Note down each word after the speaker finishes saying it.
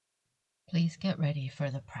Please get ready for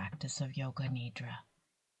the practice of Yoga Nidra.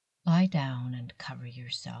 Lie down and cover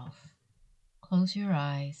yourself. Close your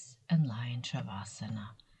eyes and lie in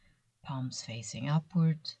Shavasana, palms facing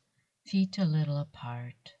upwards, feet a little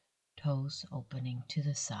apart, toes opening to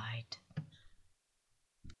the side.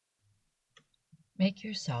 Make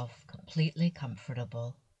yourself completely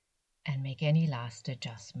comfortable and make any last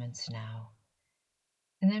adjustments now.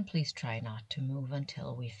 And then please try not to move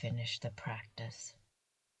until we finish the practice.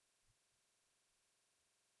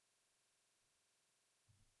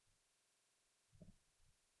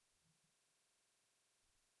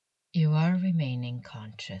 You are remaining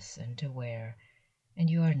conscious and aware, and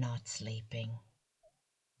you are not sleeping.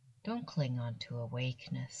 Don't cling on to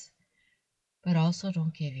awakeness, but also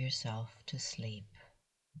don't give yourself to sleep.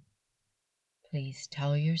 Please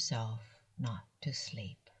tell yourself not to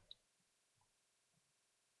sleep.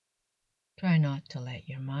 Try not to let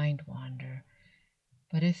your mind wander,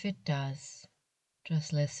 but if it does,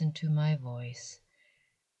 just listen to my voice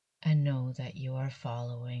and know that you are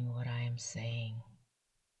following what I am saying.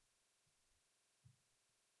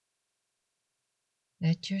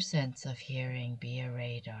 Let your sense of hearing be a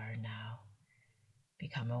radar now.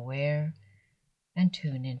 Become aware and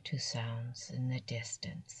tune into sounds in the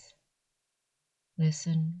distance.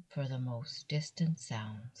 Listen for the most distant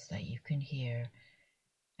sounds that you can hear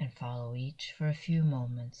and follow each for a few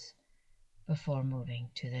moments before moving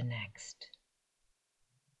to the next.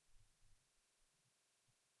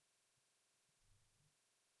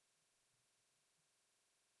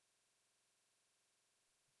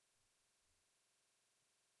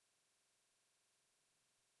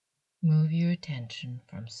 Move your attention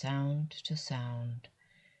from sound to sound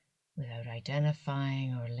without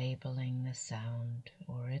identifying or labeling the sound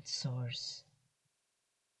or its source.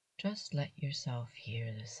 Just let yourself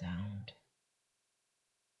hear the sound.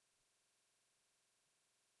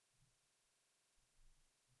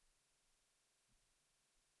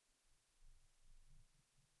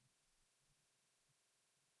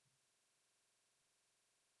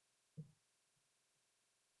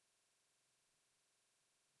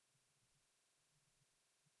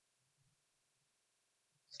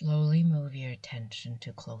 Slowly move your attention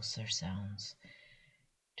to closer sounds,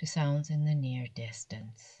 to sounds in the near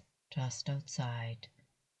distance, just outside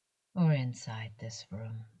or inside this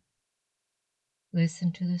room.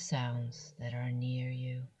 Listen to the sounds that are near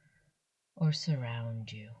you or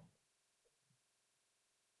surround you.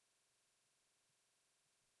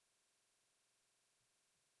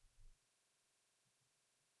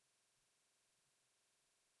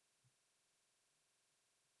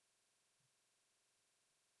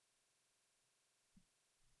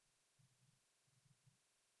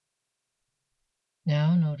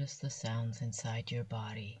 Now notice the sounds inside your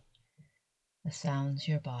body, the sounds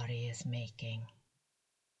your body is making.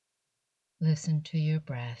 Listen to your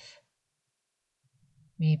breath.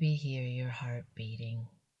 Maybe hear your heart beating.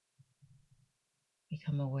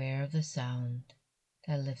 Become aware of the sound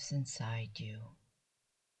that lives inside you,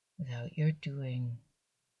 without your doing,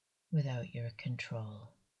 without your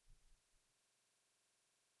control.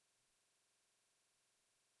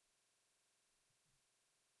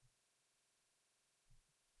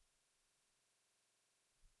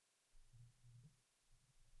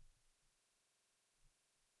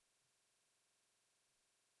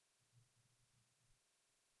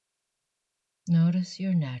 Notice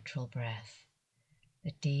your natural breath,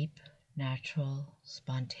 the deep, natural,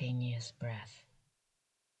 spontaneous breath.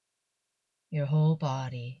 Your whole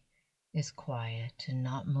body is quiet and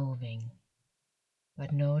not moving,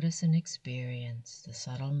 but notice and experience the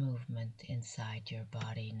subtle movement inside your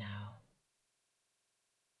body now.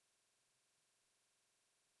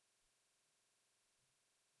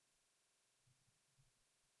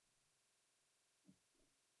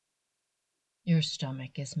 Your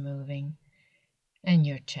stomach is moving and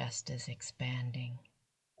your chest is expanding.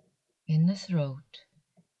 In the throat,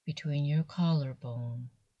 between your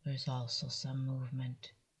collarbone, there's also some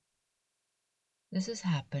movement. This is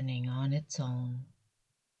happening on its own.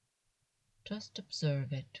 Just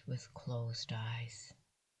observe it with closed eyes.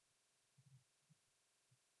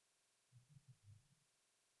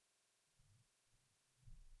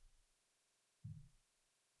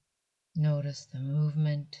 Notice the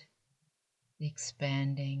movement, the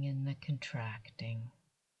expanding and the contracting,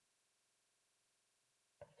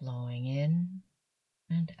 flowing in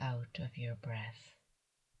and out of your breath.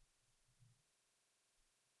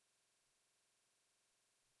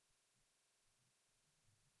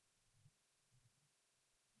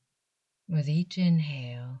 With each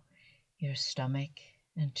inhale, your stomach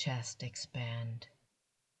and chest expand.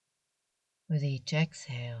 With each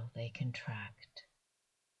exhale, they contract.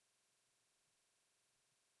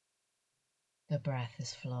 The breath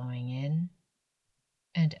is flowing in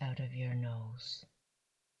and out of your nose.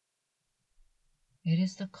 It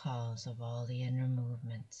is the cause of all the inner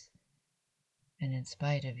movements, and in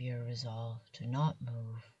spite of your resolve to not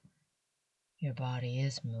move, your body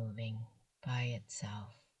is moving by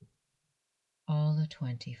itself all the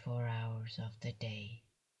 24 hours of the day,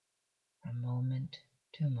 from moment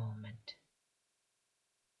to moment.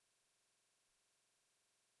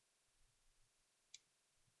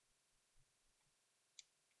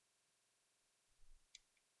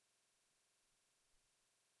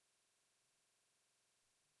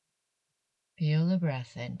 Feel the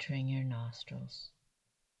breath entering your nostrils,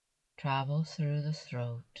 travel through the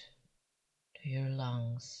throat to your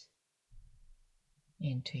lungs,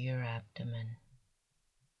 into your abdomen.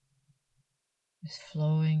 It's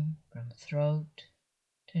flowing from throat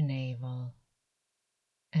to navel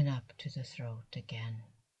and up to the throat again.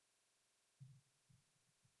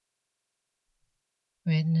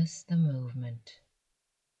 Witness the movement,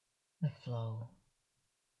 the flow.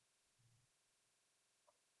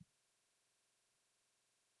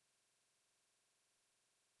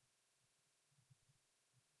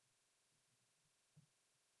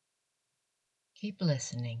 Keep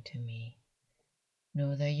listening to me.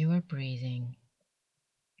 Know that you are breathing,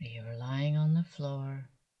 that you are lying on the floor,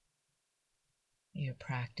 that you're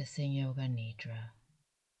practicing Yoga Nidra.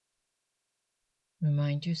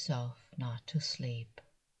 Remind yourself not to sleep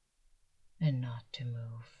and not to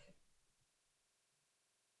move.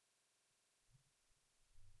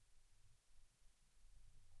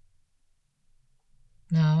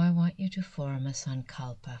 Now I want you to form a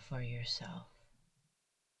sankalpa for yourself.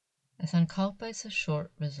 A sankalpa is a short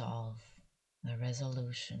resolve, a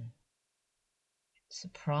resolution. It's a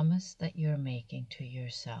promise that you're making to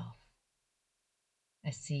yourself,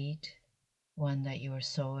 a seed, one that you are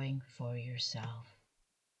sowing for yourself.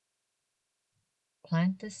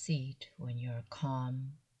 Plant the seed when you're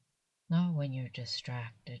calm, not when you're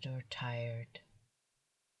distracted or tired.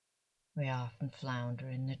 We often flounder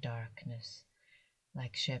in the darkness,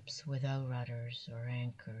 like ships without rudders or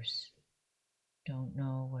anchors, don't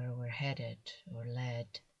know where we're headed or led,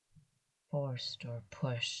 forced or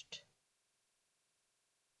pushed.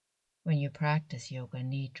 When you practice Yoga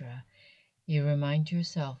Nidra, you remind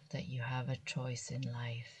yourself that you have a choice in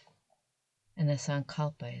life, and the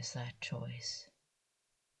sankalpa is that choice.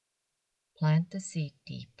 Plant the seed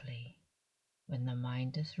deeply when the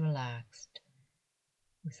mind is relaxed,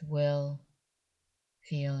 with will,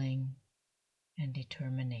 feeling, and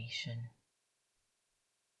determination.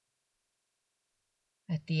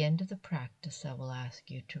 At the end of the practice, I will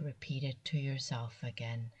ask you to repeat it to yourself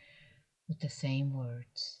again with the same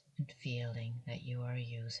words and feeling that you are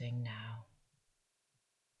using now.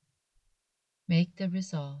 Make the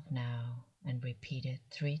resolve now and repeat it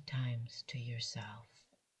 3 times to yourself.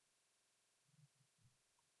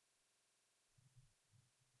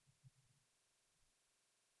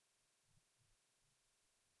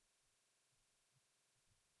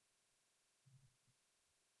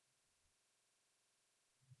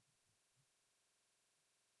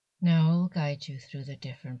 Now I will guide you through the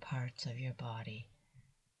different parts of your body.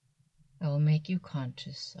 I will make you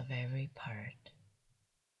conscious of every part.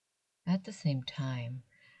 At the same time,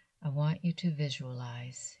 I want you to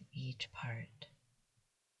visualize each part.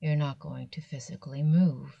 You're not going to physically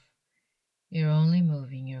move. You're only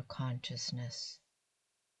moving your consciousness.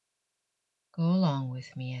 Go along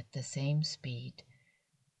with me at the same speed.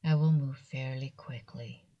 I will move fairly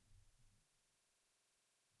quickly.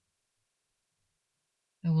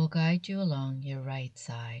 I will guide you along your right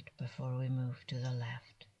side before we move to the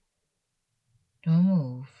left. Don't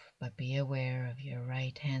move, but be aware of your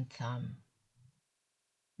right hand thumb.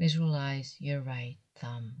 Visualize your right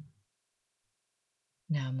thumb.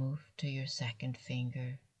 Now move to your second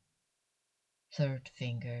finger, third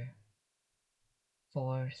finger,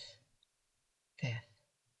 fourth, fifth.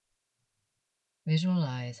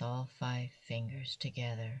 Visualize all 5 fingers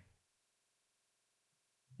together.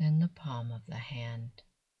 Then the palm of the hand,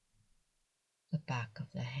 the back of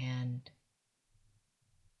the hand,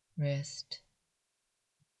 wrist,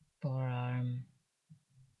 forearm.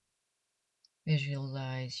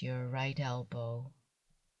 Visualize your right elbow,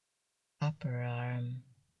 upper arm,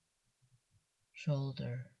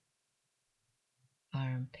 shoulder,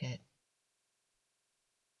 armpit,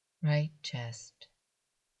 right chest,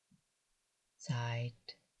 side,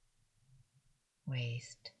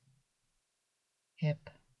 waist, hip,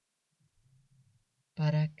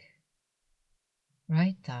 buttock,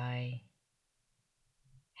 right thigh,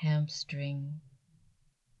 hamstring,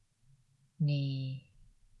 knee,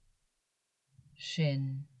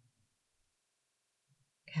 shin,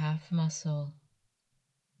 calf muscle,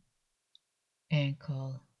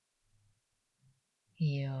 ankle,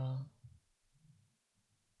 heel,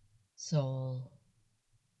 sole,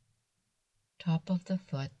 top of the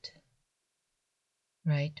foot,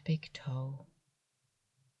 right big toe,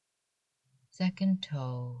 second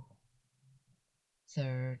toe,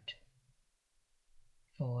 third,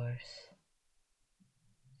 fourth,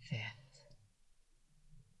 fifth,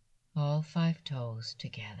 all 5 toes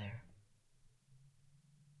together.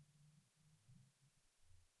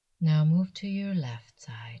 Now move to your left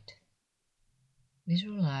side.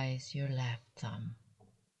 Visualize your left thumb.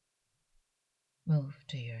 Move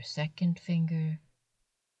to your second finger,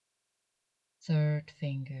 third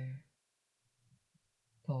finger,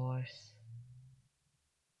 fourth,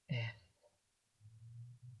 fifth.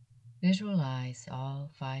 Visualize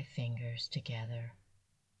all 5 fingers together.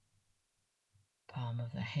 Palm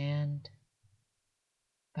of the hand,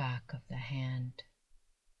 back of the hand,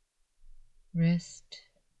 wrist,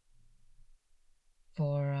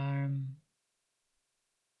 forearm.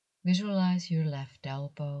 Visualize your left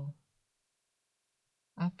elbow,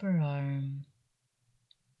 upper arm,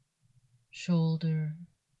 shoulder,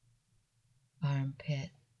 armpit,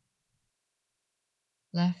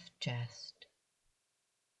 left chest,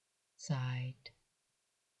 side,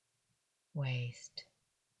 waist,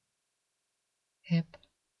 hip,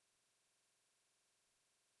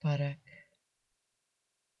 buttock,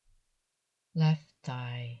 left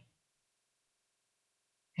thigh,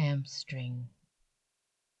 hamstring,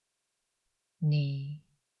 knee,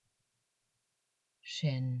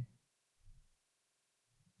 shin,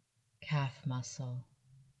 calf muscle,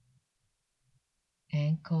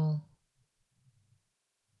 ankle,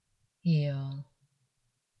 heel,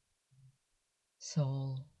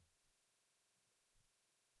 sole,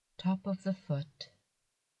 top of the foot,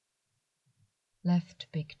 left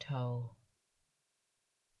big toe,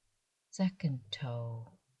 second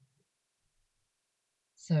toe,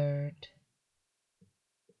 third,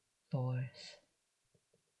 fourth,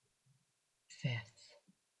 fifth,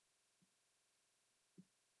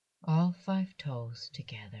 all 5 toes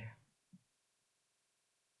together.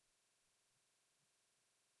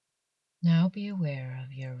 Now be aware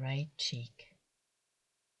of your right cheek,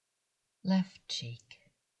 left cheek,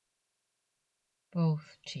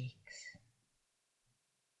 both cheeks,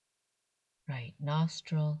 right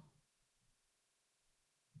nostril,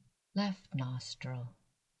 left nostril,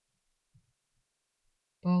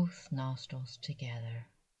 both nostrils together,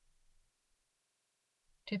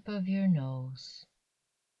 tip of your nose,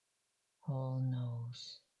 whole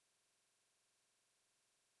nose,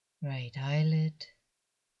 right eyelid,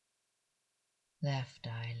 left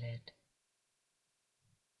eyelid,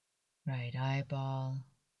 right eyeball,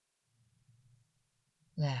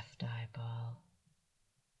 left eyeball,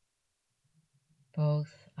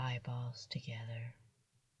 both eyeballs together,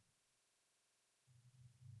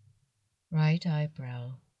 right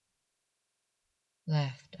eyebrow,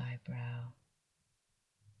 left eyebrow,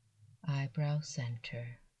 eyebrow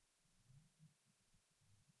center,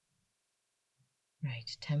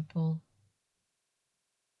 right temple,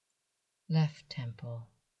 left temple,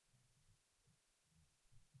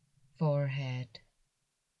 forehead,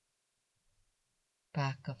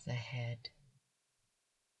 back of the head,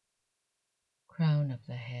 crown of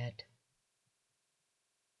the head,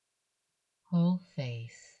 whole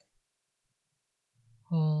face,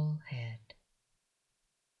 whole head.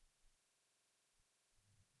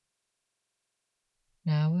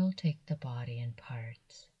 Now we'll take the body in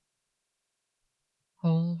parts.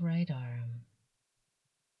 Whole right arm,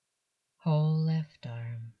 whole left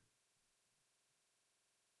arm,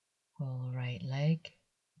 whole right leg,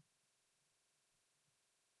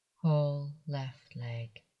 whole left leg,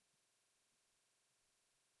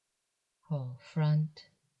 whole front,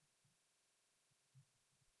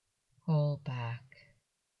 whole back,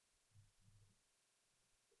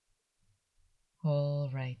 whole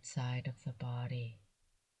right side of the body,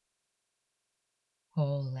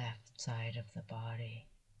 whole left side of the body,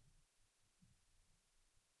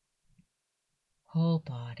 whole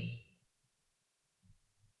body,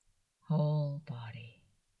 whole body.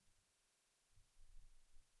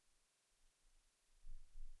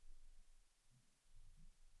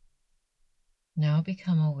 Now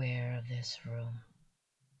become aware of this room.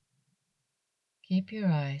 Keep your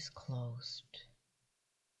eyes closed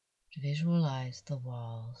to visualize the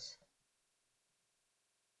walls,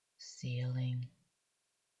 ceiling,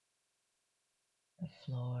 the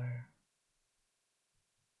floor,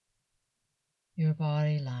 your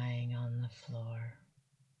body lying on the floor.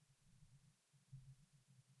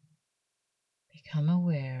 Become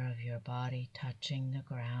aware of your body touching the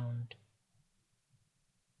ground,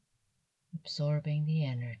 absorbing the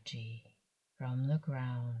energy from the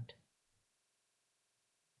ground,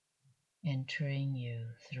 entering you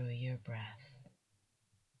through your breath.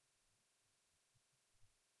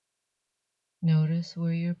 Notice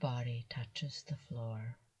where your body touches the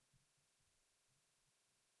floor.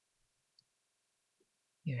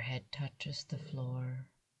 Your head touches the floor.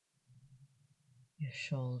 Your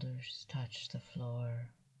shoulders touch the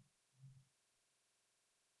floor.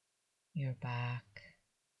 Your back,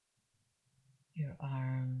 your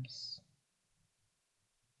arms,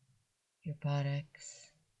 your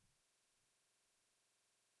buttocks,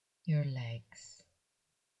 your legs,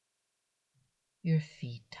 your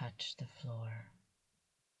feet touch the floor.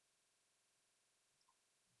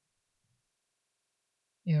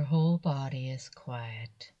 Your whole body is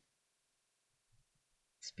quiet.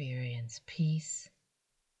 Experience peace,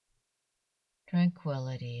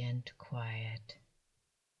 tranquility, and quiet.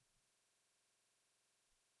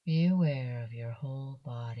 Be aware of your whole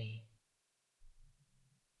body,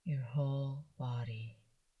 your whole body,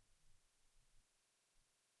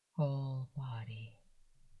 whole body.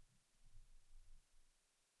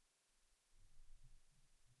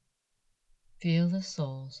 Feel the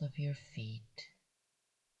soles of your feet.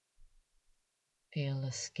 Feel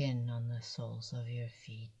the skin on the soles of your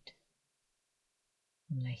feet,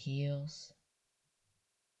 from the heels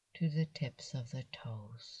to the tips of the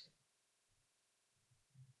toes.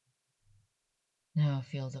 Now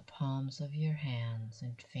feel the palms of your hands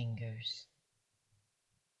and fingers.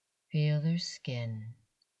 Feel their skin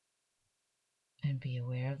and be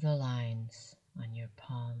aware of the lines on your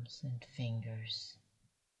palms and fingers.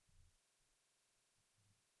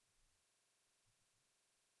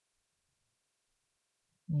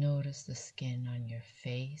 Notice the skin on your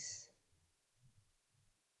face.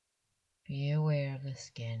 Be aware of the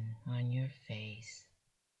skin on your face,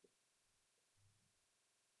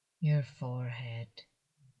 your forehead,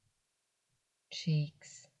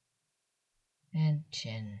 cheeks, and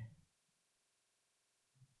chin.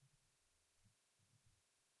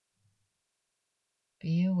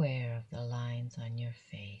 Be aware of the lines on your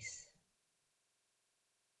face.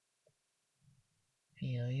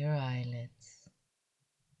 Feel your eyelids,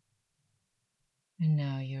 and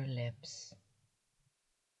now your lips.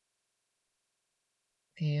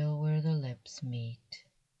 Feel where the lips meet,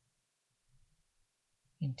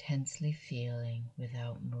 intensely feeling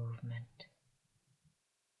without movement.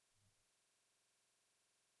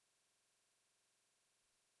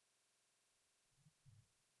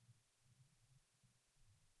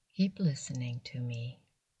 Keep listening to me.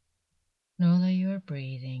 Know that you are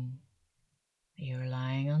breathing, that you are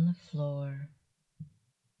lying on the floor,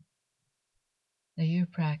 that you're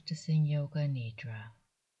practicing Yoga Nidra.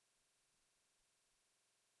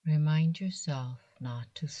 Remind yourself not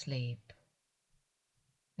to sleep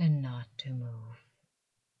and not to move.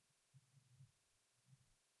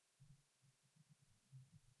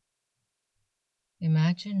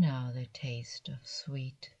 Imagine now the taste of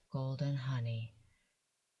sweet golden honey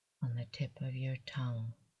on the tip of your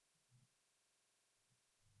tongue.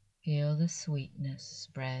 Feel the sweetness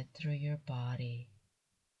spread through your body,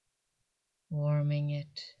 warming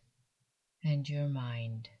it and your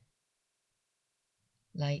mind,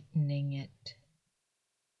 lightening it,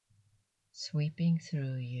 sweeping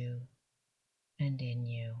through you and in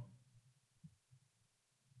you.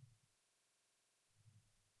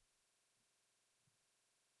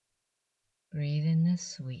 Breathe in this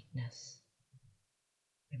sweetness.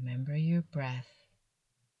 Remember your breath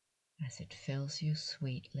as it fills you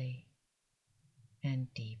sweetly and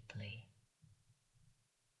deeply.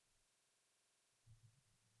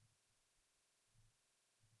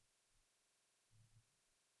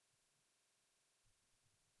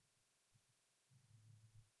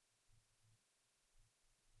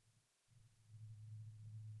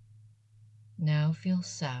 Now feel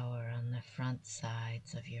sour on the front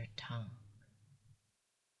sides of your tongue,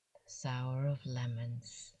 the sour of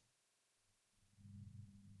lemons.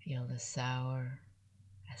 Feel the sour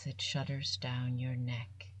as it shudders down your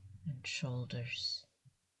neck and shoulders.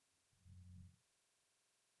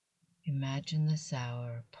 Imagine the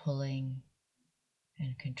sour pulling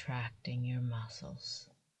and contracting your muscles.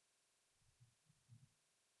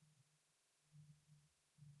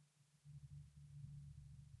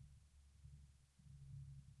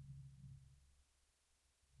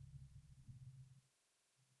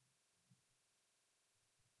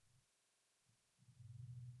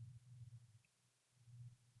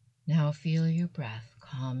 Now feel your breath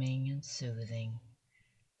calming and soothing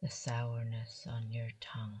the sourness on your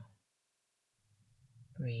tongue.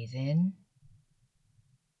 Breathe in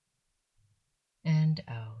and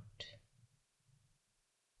out.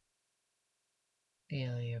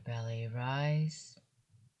 Feel your belly rise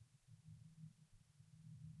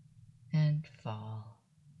and fall.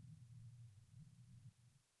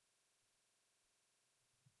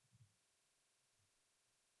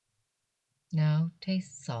 Now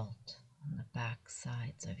taste salt on the back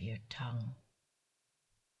sides of your tongue.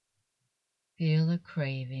 Feel the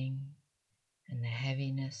craving and the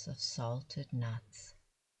heaviness of salted nuts.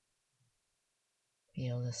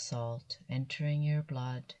 Feel the salt entering your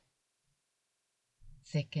blood,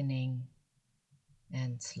 thickening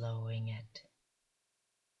and slowing it.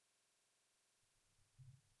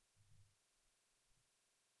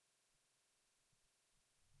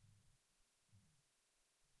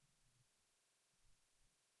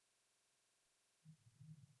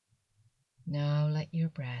 Now let your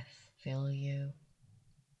breath fill you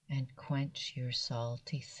and quench your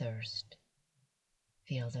salty thirst.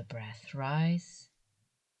 Feel the breath rise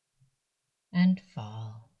and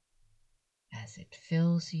fall as it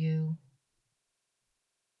fills you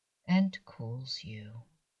and cools you.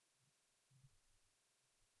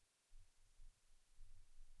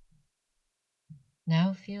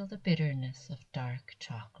 Now feel the bitterness of dark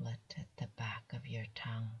chocolate at the back of your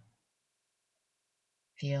tongue.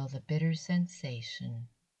 Feel the bitter sensation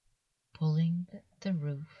pulling the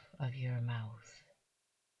roof of your mouth.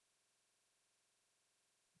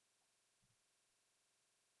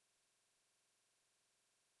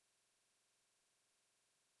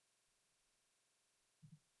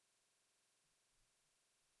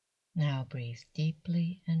 Now breathe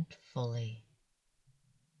deeply and fully,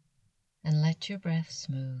 and let your breath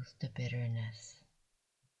smooth the bitterness.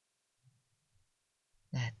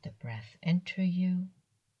 Let the breath enter you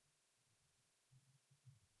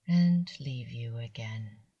and leave you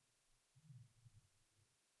again.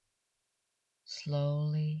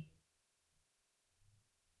 Slowly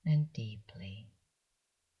and deeply.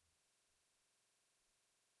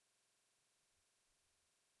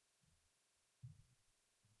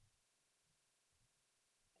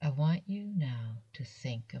 I want you now to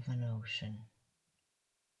think of an ocean.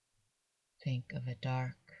 Think of a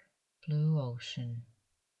dark blue ocean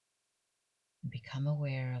and become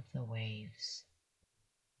aware of the waves.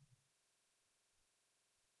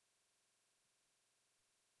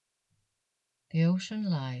 The ocean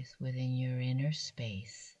lies within your inner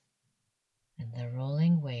space, and the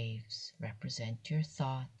rolling waves represent your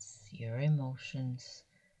thoughts, your emotions,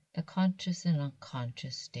 the conscious and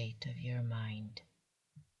unconscious state of your mind.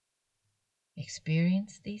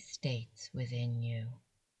 Experience these states within you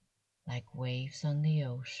like waves on the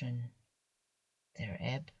ocean, their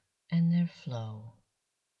ebb and their flow,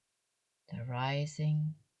 the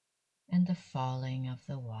rising and the falling of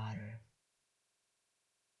the water.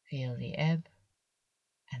 Feel the ebb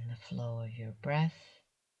and the flow of your breath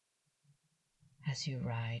as you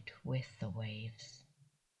ride with the waves.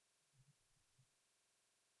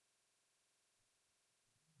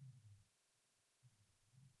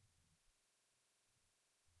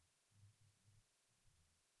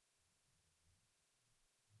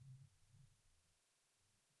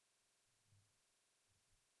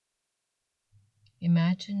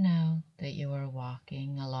 Imagine now that you are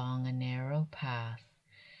walking along a narrow path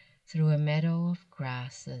through a meadow of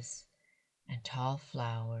grasses and tall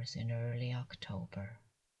flowers in early October.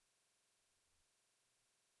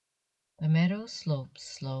 The meadow slopes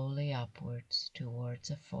slowly upwards towards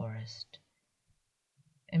a forest,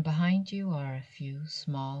 and behind you are a few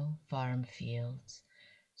small farm fields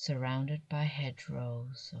surrounded by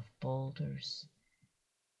hedgerows of boulders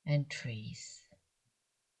and trees.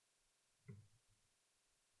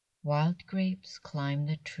 Wild grapes climb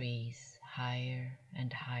the trees higher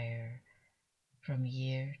and higher from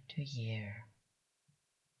year to year.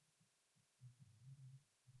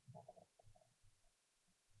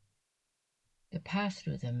 The path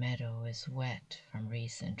through the meadow is wet from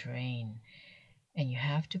recent rain, and you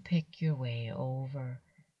have to pick your way over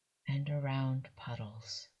and around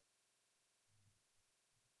puddles.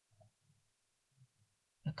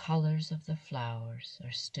 The colors of the flowers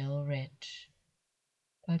are still rich,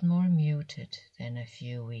 but more muted than a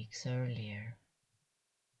few weeks earlier.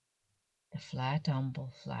 The flat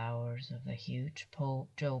umbel flowers of the huge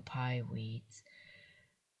Joe Pye weeds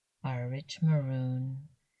are a rich maroon,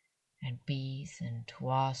 and bees and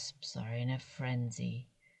wasps are in a frenzy,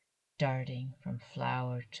 darting from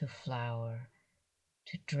flower to flower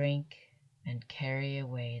to drink and carry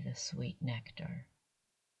away the sweet nectar.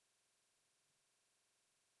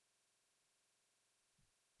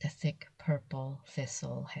 The thick purple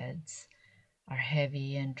thistle heads are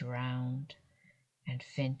heavy and round, and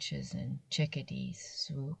finches and chickadees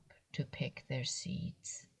swoop to pick their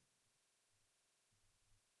seeds.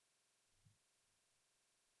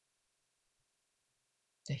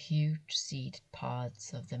 The huge seed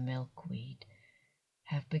pods of the milkweed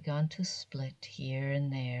have begun to split here and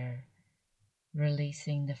there,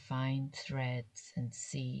 releasing the fine threads and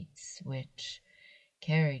seeds which,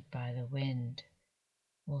 carried by the wind,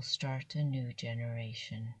 will start a new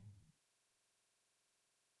generation.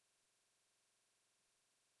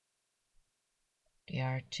 The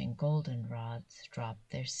arching goldenrods drop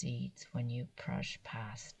their seeds when you brush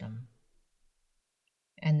past them,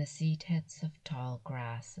 and the seed heads of tall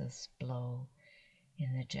grasses blow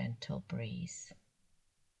in the gentle breeze.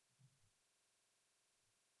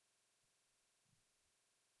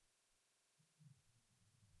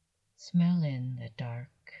 Smell in the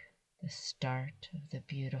dark, the start of the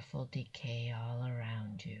beautiful decay all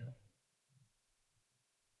around you.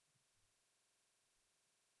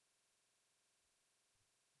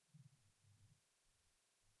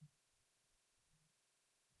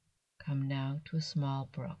 Come now to a small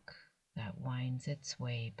brook that winds its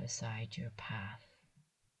way beside your path,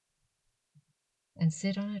 and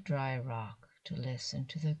sit on a dry rock to listen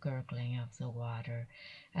to the gurgling of the water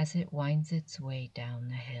as it winds its way down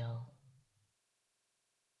the hill.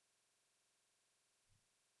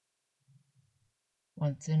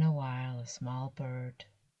 Once in a while, a small bird,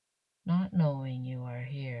 not knowing you are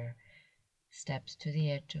here, steps to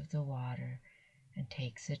the edge of the water and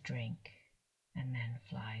takes a drink and then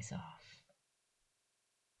flies off.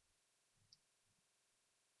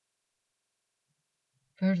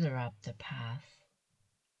 Further up the path,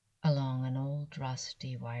 along an old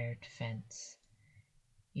rusty wired fence,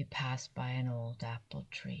 you pass by an old apple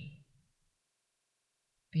tree.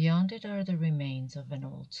 Beyond it are the remains of an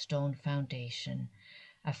old stone foundation,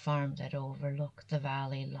 a farm that overlooked the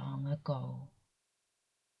valley long ago.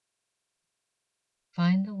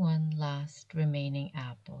 Find the one last remaining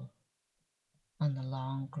apple on the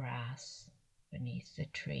long grass beneath the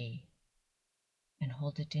tree and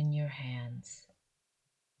hold it in your hands.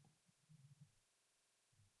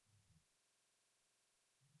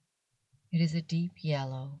 It is a deep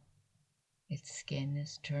yellow, its skin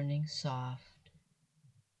is turning soft,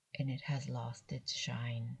 and it has lost its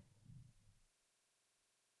shine.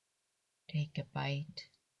 Take a bite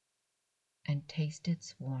and taste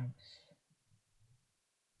its warmth,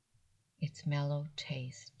 its mellow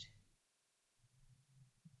taste.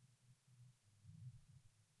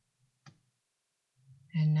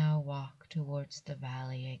 And now walk towards the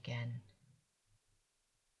valley again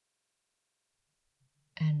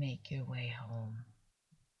and make your way home.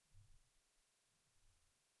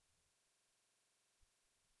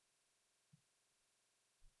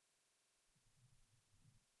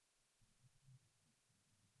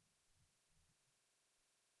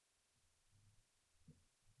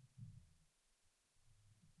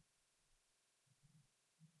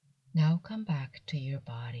 Now come back to your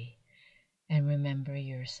body and remember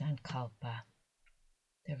your sankalpa,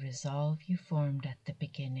 the resolve you formed at the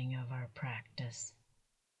beginning of our practice.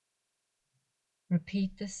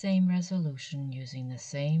 Repeat the same resolution using the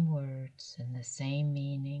same words and the same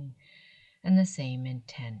meaning and the same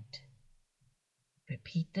intent.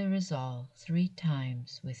 Repeat the resolve 3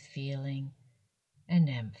 times with feeling and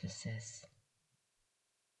emphasis.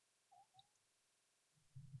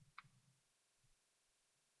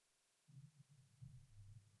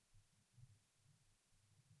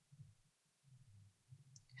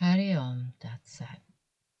 Hari Om Tat Sat.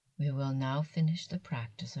 We will now finish the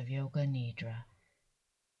practice of Yoga Nidra.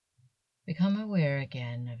 Become aware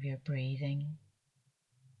again of your breathing.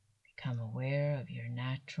 Become aware of your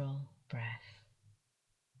natural breath.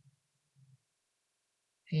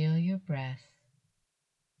 Feel your breath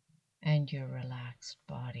and your relaxed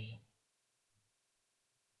body.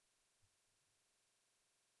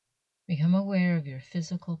 Become aware of your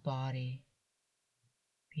physical body.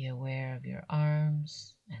 Be aware of your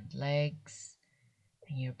arms and legs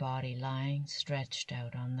and your body lying stretched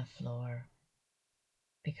out on the floor.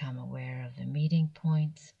 Become aware of the meeting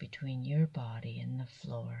points between your body and the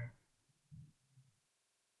floor.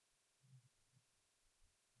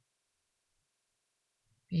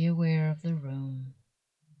 Be aware of the room,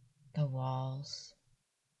 the walls,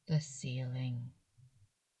 the ceiling,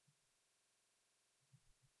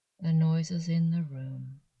 the noises in the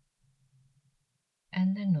room,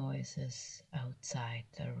 and the noises outside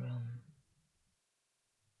the room.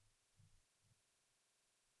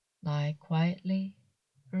 Lie quietly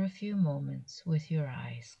for a few moments with your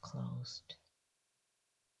eyes closed.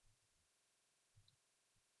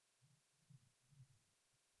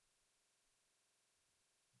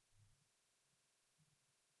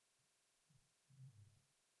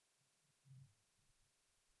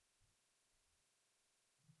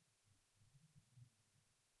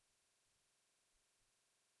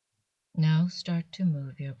 Now start to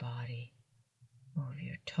move your body. Move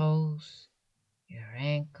your toes, your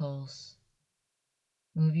ankles,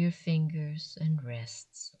 move your fingers and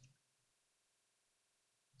wrists.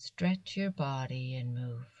 Stretch your body and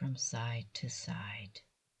move from side to side.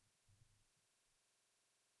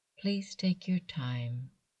 Please take your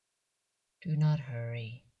time. Do not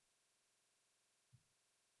hurry.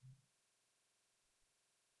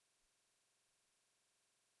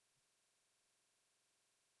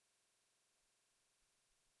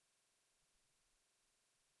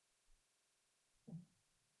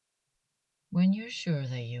 When you're sure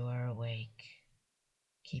that you are awake,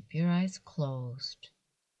 keep your eyes closed,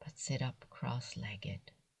 but sit up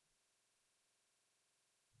cross-legged.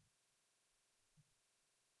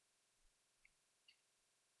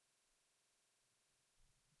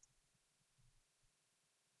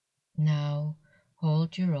 Now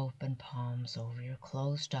hold your open palms over your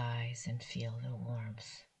closed eyes and feel the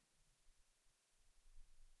warmth.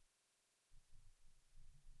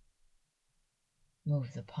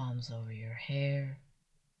 Move the palms over your hair,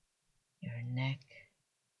 your neck,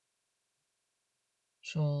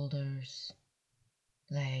 shoulders,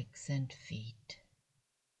 legs, and feet.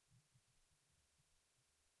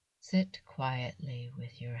 Sit quietly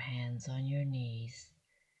with your hands on your knees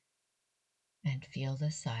and feel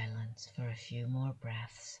the silence for a few more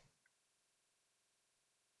breaths.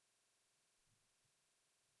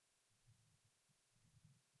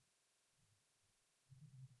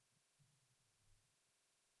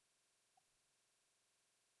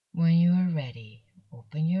 When you are ready,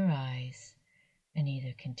 open your eyes and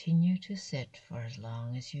either continue to sit for as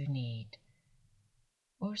long as you need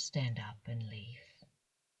or stand up and leave.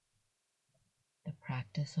 The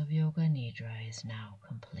practice of Yoga Nidra is now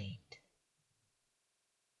complete.